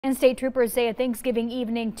And state troopers say a Thanksgiving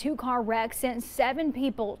evening two-car wreck sent 7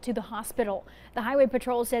 people to the hospital. The Highway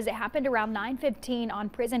Patrol says it happened around 9:15 on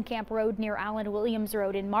Prison Camp Road near Allen Williams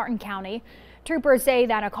Road in Martin County. Troopers say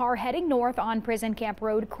that a car heading north on Prison Camp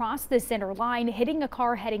Road crossed the center line, hitting a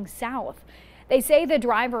car heading south. They say the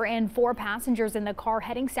driver and 4 passengers in the car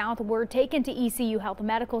heading south were taken to ECU Health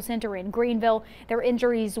Medical Center in Greenville. Their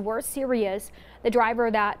injuries were serious. The driver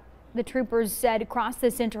that the troopers said crossed the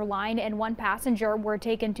center line and 1 passenger were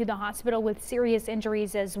taken to the hospital with serious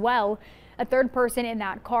injuries as well. A 3rd person in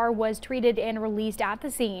that car was treated and released at the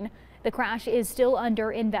scene. The crash is still under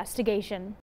investigation.